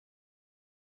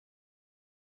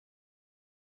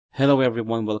Hello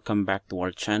everyone, welcome back to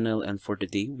our channel, and for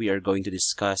today we are going to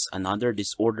discuss another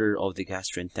disorder of the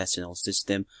gastrointestinal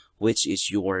system, which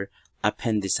is your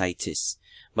appendicitis.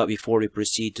 But before we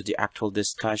proceed to the actual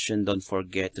discussion, don't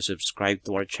forget to subscribe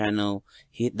to our channel,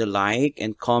 hit the like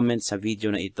and comment sa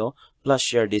video na ito, plus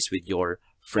share this with your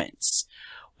friends.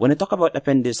 When I talk about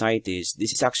appendicitis,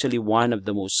 this is actually one of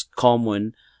the most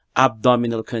common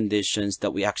abdominal conditions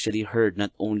that we actually heard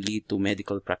not only to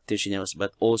medical practitioners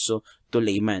but also to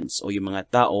laymen o yung mga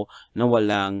tao na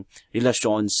walang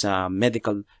relasyon sa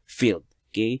medical field.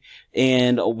 Okay?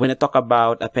 And when I talk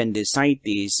about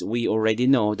appendicitis, we already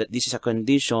know that this is a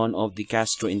condition of the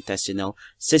gastrointestinal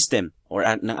system or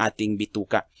ng ating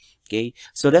bituka. Okay,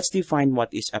 so let's define what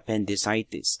is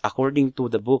appendicitis. According to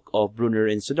the book of Brunner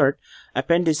and Sudart,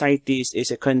 appendicitis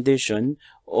is a condition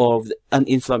of an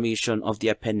inflammation of the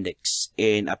appendix.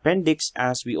 And appendix,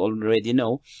 as we already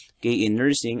know, okay, in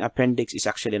nursing, appendix is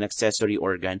actually an accessory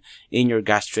organ in your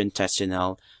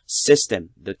gastrointestinal system,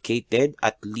 located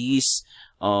at least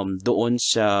doon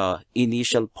sa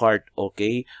initial part,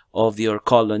 okay, of your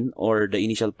colon or the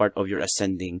initial part of your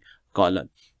ascending colon.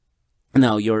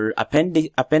 Now, your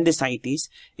appendicitis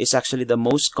is actually the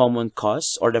most common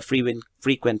cause or the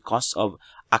frequent cause of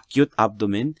acute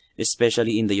abdomen,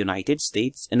 especially in the United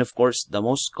States, and of course, the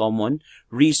most common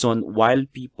reason while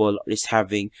people is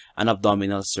having an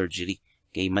abdominal surgery.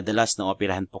 Okay, madalas na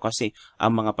operahan po kasi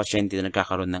ang mga pasyente na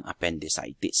nagkakaroon ng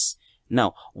appendicitis.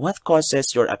 Now, what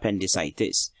causes your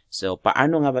appendicitis? So,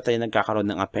 paano nga ba tayo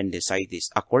nagkakaroon ng appendicitis?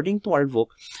 According to our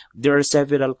book, there are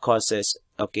several causes,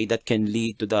 okay, that can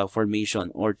lead to the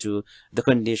formation or to the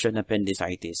condition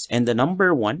appendicitis. And the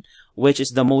number one, which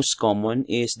is the most common,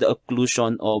 is the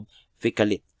occlusion of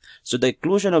fecalith. So, the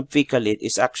occlusion of fecalith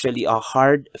is actually a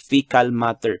hard fecal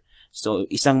matter. So,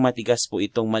 isang matigas po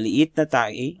itong maliit na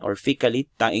tae or fecalith,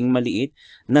 taing maliit,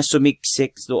 na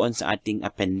sumiksik doon sa ating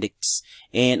appendix.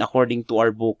 And according to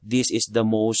our book, this is the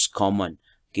most common.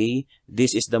 Okay,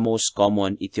 this is the most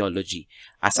common etiology.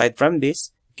 Aside from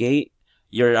this, okay,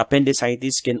 your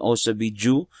appendicitis can also be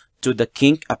due to the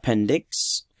kink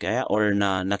appendix, okay, or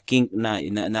na kink na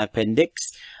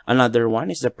appendix. Another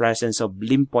one is the presence of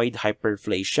lymphoid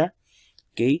hyperplasia.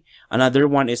 Okay, another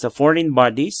one is the foreign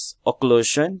bodies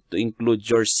occlusion, to include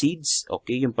your seeds.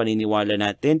 Okay, yung paniniwala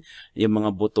natin, yung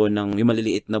mga buto ng, yung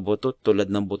maliliit na buto tulad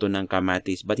ng buto ng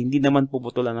kamatis. But hindi naman po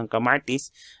buto lang ng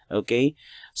kamatis. Okay,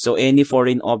 so any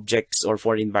foreign objects or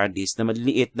foreign bodies na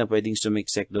maliliit na pwedeng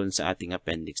sumiksek doon sa ating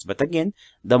appendix. But again,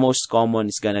 the most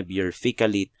common is gonna be your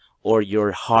fecalith or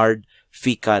your hard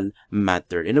fecal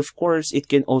matter. And of course, it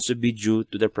can also be due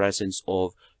to the presence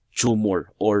of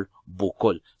tumor or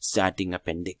bukol sa ating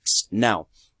appendix.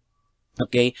 Now,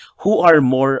 okay, who are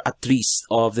more at risk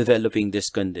of developing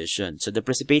this condition? So the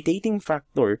precipitating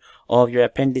factor of your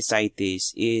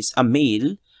appendicitis is a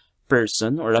male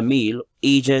person or a male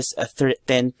ages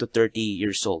 10 to 30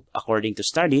 years old. According to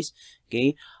studies,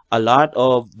 okay, a lot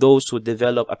of those who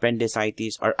develop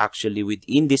appendicitis are actually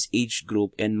within this age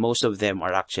group, and most of them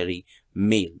are actually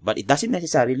male. But it doesn't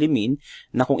necessarily mean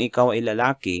na kung ikaw ay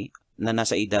lalaki na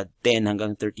nasa edad 10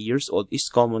 hanggang 30 years old, is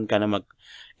common ka na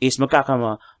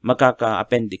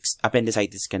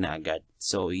appendicitis ka na agad.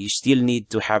 So, you still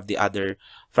need to have the other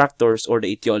factors or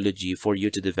the etiology for you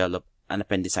to develop an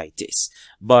appendicitis.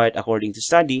 But according to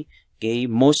study, okay,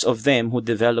 most of them who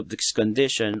develop this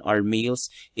condition are males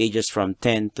ages from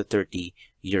 10 to 30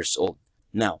 years old.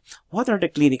 Now, what are the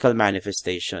clinical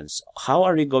manifestations? How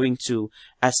are we going to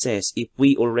assess if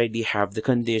we already have the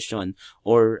condition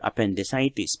or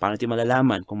appendicitis? Paano tayo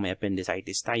malalaman kung may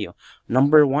appendicitis tayo?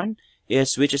 Number one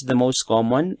is, which is the most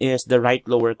common, is the right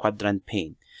lower quadrant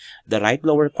pain. The right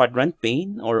lower quadrant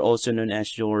pain, or also known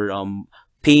as your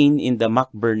pain in the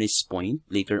McBurney's point.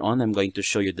 Later on, I'm going to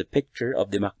show you the picture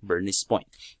of the McBurney's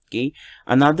point. Okay.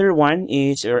 Another one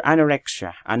is your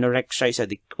anorexia. Anorexia is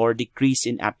a decrease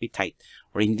in appetite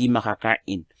or hindi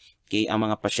makakain. Okay, ang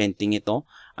mga pasyenteng ito.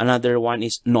 Another one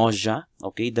is nausea.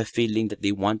 Okay, the feeling that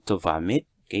they want to vomit.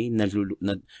 Okay,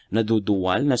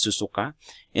 naduduwal, nasusuka.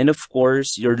 And of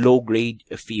course, your low-grade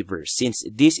fever. Since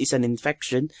this is an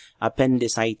infection,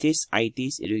 appendicitis,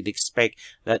 itis, you would expect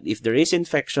that if there is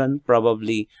infection,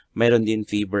 probably mayroon din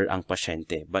fever ang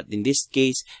pasyente. But in this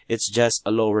case, it's just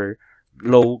a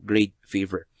low-grade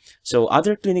fever. So,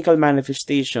 other clinical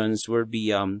manifestations will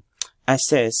be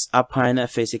assessed upon a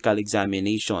physical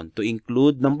examination, to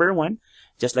include, number one,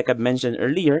 just like I mentioned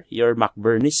earlier, your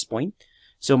McBurney's point.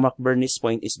 So, McBurney's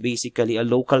point is basically a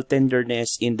local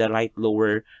tenderness in the right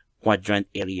lower quadrant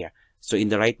area. So, in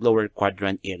the right lower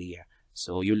quadrant area.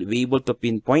 So, you'll be able to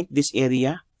pinpoint this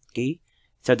area, okay,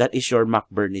 So that is your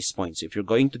McBurney's point. So if you're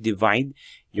going to divide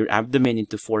your abdomen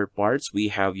into 4 parts, we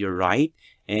have your right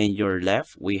and your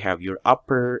left. We have your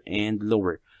upper and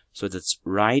lower. So that's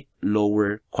right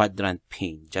lower quadrant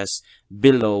pain, just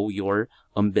below your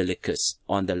umbilicus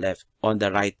on the left, on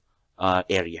the right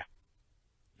area.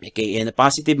 Okay, and a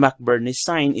positive McBurney's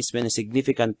sign is when a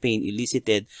significant pain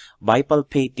elicited by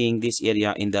palpating this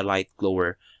area in the right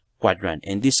lower quadrant,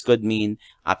 and this could mean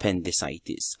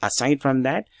appendicitis. Aside from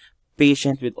that,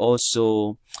 patient will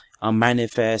also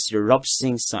manifest your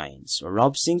Robsing sign. So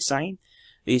Robsing sign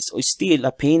is still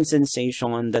a pain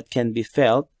sensation that can be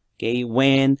felt, okay,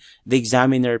 when the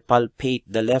examiner palpate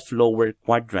the left lower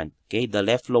quadrant, okay, the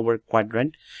left lower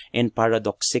quadrant, and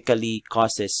paradoxically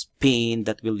causes pain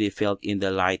that will be felt in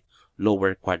the right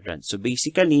lower quadrant. So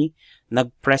basically,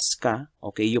 nagpress ka,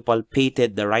 okay, you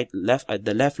palpated the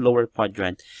the left lower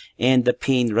quadrant, and the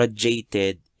pain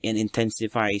radiated and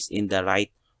intensifies in the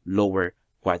right lower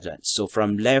quadrant. So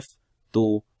from left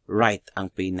to right ang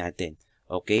pain natin.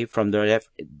 Okay, from the left,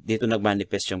 dito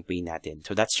nagmanifest yung pain natin.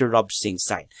 So that's your Robsing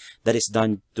sign. That is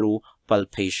done through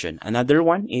palpation. Another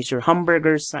one is your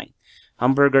Hamburger sign.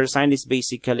 Hamburger sign is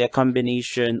basically a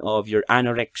combination of your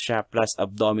anorexia plus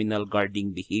abdominal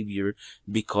guarding behavior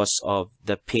because of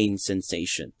the pain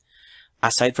sensation.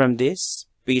 Aside from this,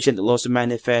 patient will also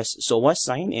manifest psoas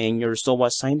sign, and your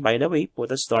psoas sign, by the way,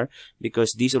 put a star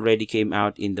because this already came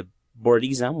out in the board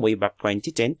exam way back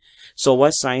 2010.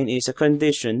 Psoas sign is a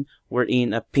condition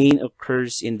wherein a pain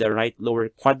occurs in the right lower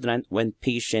quadrant when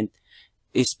patient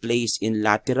is placed in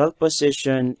lateral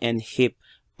position and hip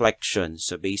flexion.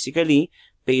 So basically,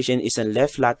 patient is in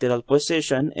left lateral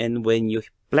position, and when you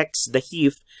flex the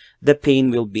hip, the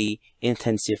pain will be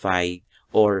intensified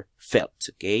or felt.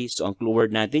 Okay, so ang clue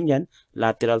word natin yan,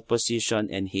 lateral position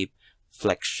and hip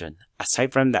flexion.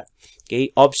 Aside from that, okay,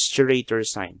 obturator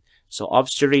sign. So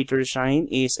obturator sign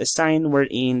is a sign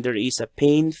wherein there is a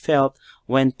pain felt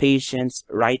when patient's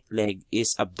right leg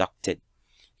is abducted.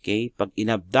 Okay, pag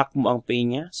inabduct mo ang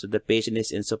pain niya, so the patient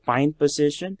is in supine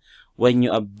position. When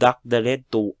you abduct the leg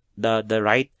to the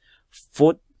right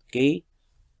foot, okay,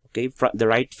 the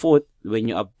right foot, when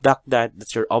you abduct that,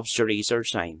 that's your obturator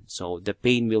sign. So the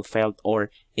pain will felt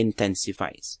or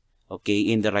intensifies, okay,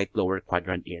 in the right lower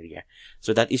quadrant area.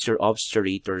 So that is your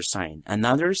obturator sign.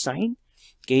 Another sign,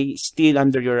 okay, still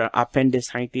under your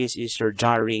appendicitis, is your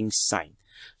jarring sign.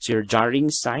 So your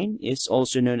jarring sign is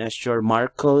also known as your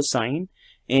Markle sign,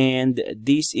 and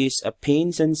this is a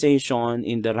pain sensation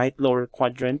in the right lower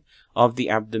quadrant of the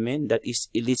abdomen that is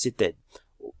elicited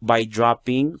by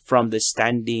dropping from the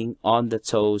standing on the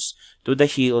toes to the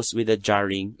heels with a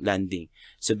jarring landing.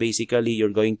 So basically,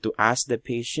 you're going to ask the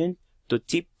patient to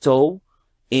tiptoe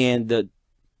and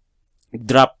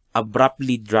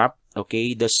abruptly drop,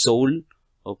 okay, the sole,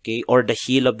 okay, or the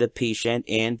heel of the patient,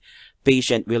 and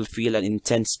patient will feel an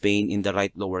intense pain in the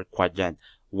right lower quadrant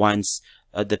once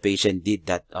the patient did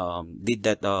that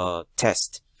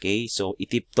test. Okay, so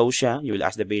itiptoe siya. You will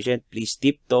ask the patient, please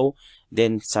tiptoe.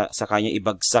 Then sa kanya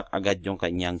ibagsak agad yung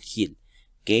kanyang heel.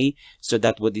 Okay, so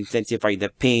that would intensify the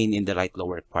pain in the right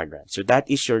lower quadrant. So that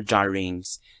is your jarring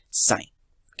sign.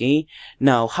 Okay,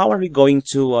 now how are we going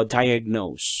to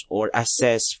diagnose or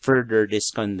assess further this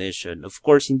condition? Of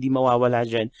course, hindi mawawala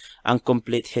dyan ang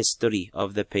complete history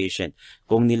of the patient.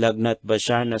 Kung nilagnat ba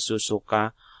siya,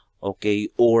 nasusuka, okay,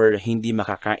 or hindi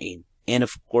makakain. And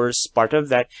of course, part of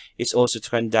that is also to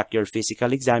conduct your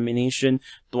physical examination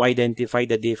to identify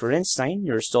the different sign,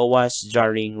 your psoas,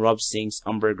 jarring, Robsing's,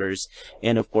 Hamburgers,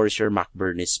 and of course your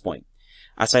McBurney's point.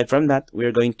 Aside from that,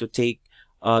 we're going to take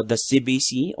the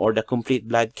CBC, or the complete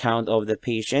blood count of the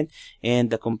patient, and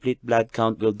the complete blood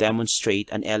count will demonstrate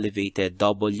an elevated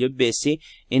WBC,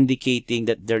 indicating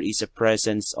that there is a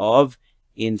presence of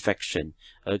infection.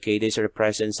 Okay, there's a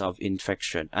presence of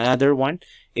infection. Another one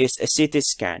is a CT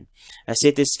scan. A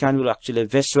CT scan will actually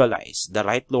visualize the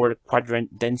right lower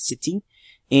quadrant density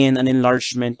and an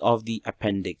enlargement of the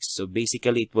appendix. So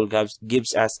basically, it will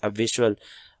gives us a visual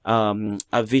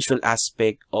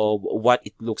aspect of what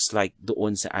it looks like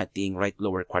doon sa ating right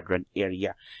lower quadrant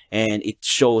area, and it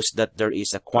shows that there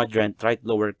is a right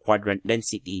lower quadrant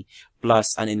density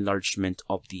plus an enlargement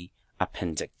of the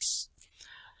appendix.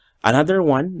 Another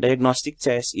one, diagnostic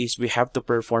test, is we have to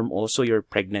perform also your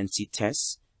pregnancy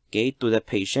test, okay, to the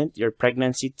patient. Your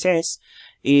pregnancy test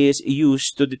is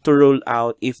used to rule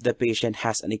out if the patient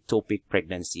has an ectopic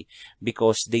pregnancy,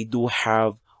 because they do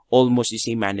have almost the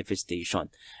same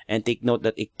manifestation. And take note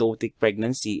that ectopic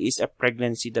pregnancy is a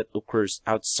pregnancy that occurs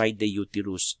outside the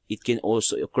uterus. It can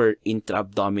also occur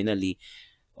intra-abdominally,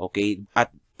 okay, at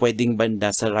pwedeng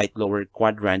banda sa right lower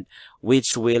quadrant,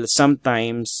 which will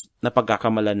sometimes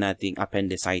napagkakamalan nating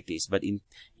appendicitis, but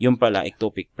yung pala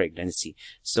ectopic pregnancy.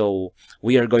 So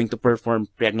we are going to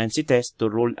perform pregnancy test to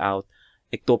rule out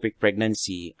ectopic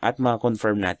pregnancy at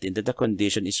ma-confirm natin that the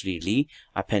condition is really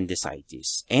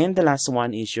appendicitis. And the last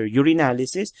one is your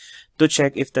urinalysis to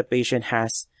check if the patient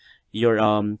has your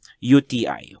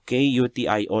UTI, okay,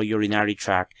 UTI or urinary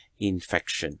tract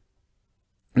infection.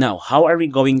 Now, how are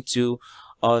we going to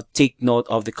take note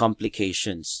of the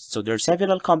complications? So there are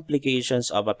several complications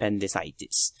of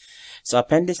appendicitis. So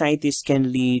appendicitis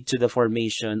can lead to the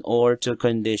formation or to a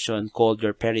condition called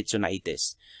your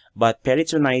peritonitis. But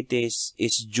peritonitis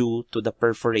is due to the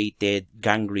perforated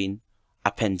gangrene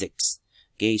appendix.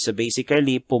 Okay, so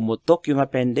basically, pumutok yung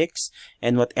appendix,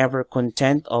 and whatever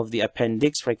content of the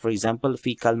appendix, for example,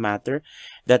 fecal matter,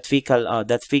 that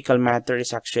fecal matter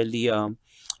is actually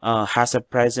has a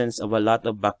presence of a lot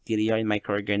of bacteria and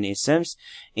microorganisms,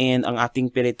 and ang ating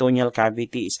peritoneal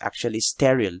cavity is actually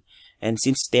sterile. And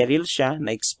since sterile siya,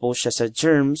 na-expose siya sa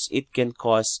germs, it can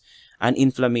cause an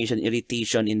inflammation,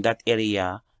 irritation in that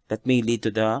area that may lead to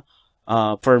the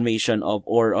formation of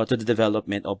or to the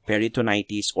development of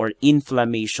peritonitis or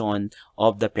inflammation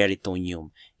of the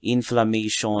peritoneum.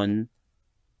 Inflammation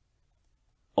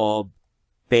of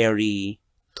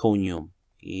peritoneum.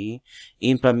 Okay?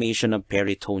 Inflammation of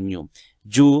peritoneum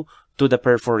due to the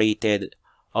perforated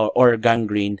or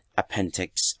gangrene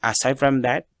appendix. Aside from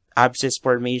that, abscess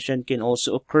formation can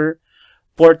also occur.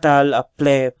 Portal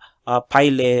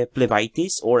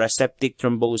pyeloplebitis or a septic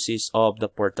thrombosis of the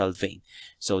portal vein.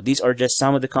 So these are just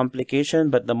some of the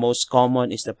complications, but the most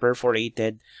common is the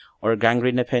perforated or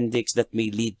gangrene appendix that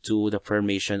may lead to the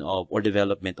formation of or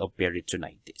development of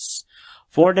peritonitis.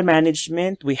 For the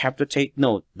management, we have to take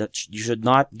note that you should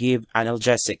not give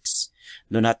analgesics.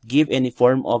 Do not give any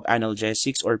form of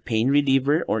analgesics or pain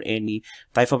reliever or any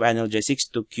type of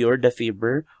analgesics to cure the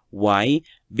fever. Why?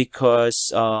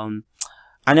 Because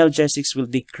analgesics will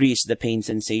decrease the pain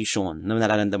sensation na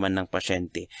nararamdaman ng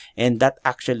pasyente. And that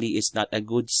actually is not a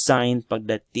good sign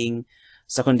pagdating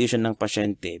sa condition ng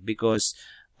pasyente, because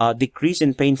decrease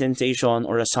in pain sensation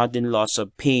or a sudden loss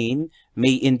of pain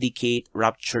may indicate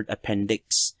ruptured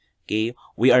appendix. Okay?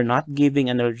 We are not giving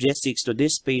analgesics to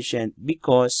this patient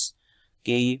because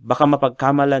baka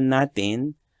mapagkamalan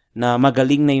natin na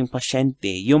magaling na yung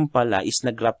pasyente, yung pala is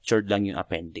nag-ruptured lang yung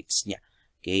appendix niya.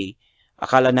 Okay?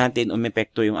 Akala natin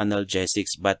umepekto yung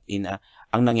analgesics, but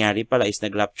ang nangyari pala is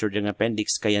nag-rupture yung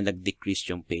appendix, kaya nag-decrease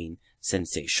yung pain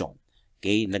sensation.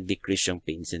 Okay? Nag-decrease yung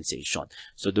pain sensation.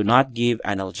 So, do not give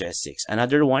analgesics.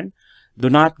 Another one,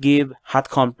 do not give hot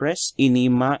compress,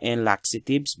 enema, and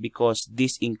laxatives because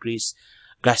this increase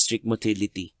gastric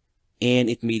motility, and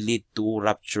it may lead to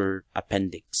ruptured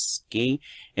appendix. Okay?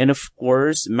 And of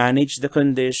course, manage the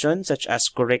condition such as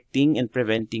correcting and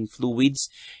preventing fluids,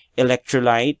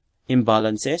 electrolyte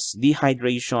imbalances,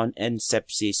 dehydration, and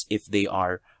sepsis if they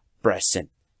are present.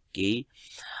 Okay.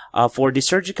 For the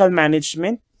surgical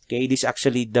management, okay, this is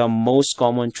actually the most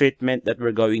common treatment that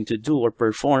we're going to do or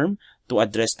perform to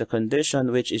address the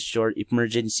condition, which is your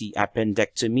emergency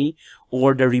appendectomy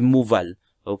or the removal,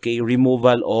 okay,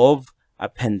 removal of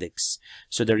appendix.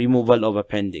 So the removal of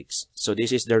appendix. So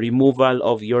this is the removal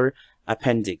of your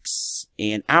appendix.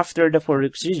 And after the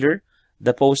procedure,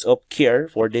 the post-op care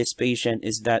for this patient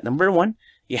is that, number one,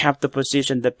 you have to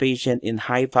position the patient in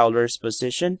high Fowler's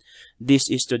position. This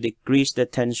is to decrease the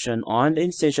tension on the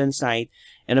incision site,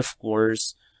 and of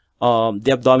course, the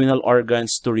abdominal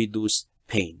organs to reduce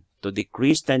pain. To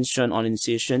decrease tension on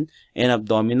incision and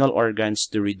abdominal organs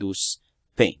to reduce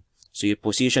pain. So you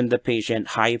position the patient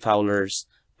high Fowler's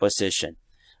position.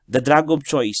 The drug of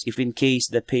choice, if in case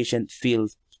the patient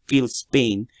feels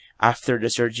pain after the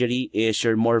surgery, is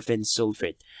your morphine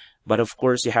sulfate. But of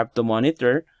course, you have to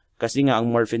monitor kasi nga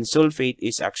ang morphine sulfate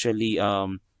is actually a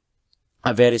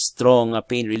very strong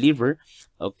pain reliever,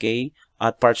 okay?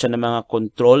 At part siya ng mga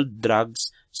controlled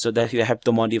drugs, so that you have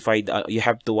to modify, you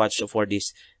have to watch for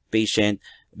this patient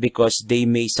because they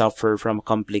may suffer from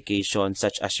complications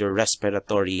such as your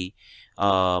respiratory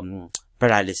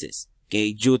paralysis,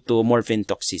 okay, due to morphine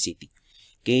toxicity.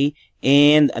 Okay,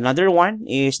 and another one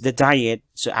is the diet.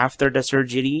 So after the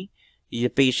surgery, the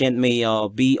patient may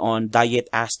be on diet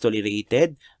as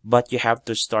tolerated, but you have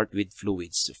to start with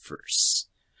fluids first.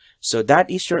 So that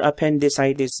is your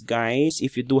appendicitis, guys.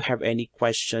 If you do have any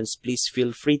questions, please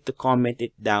feel free to comment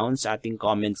it down sa ating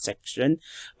comment section.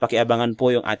 Pakiabangan po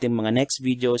yung ating mga next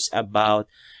videos about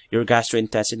your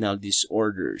gastrointestinal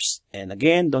disorders. And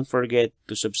again, don't forget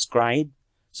to subscribe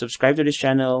to this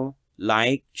channel,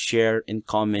 like, share, and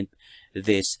comment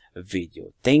this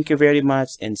video. Thank you very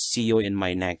much and see you in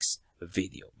my next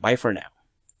video. Bye for now.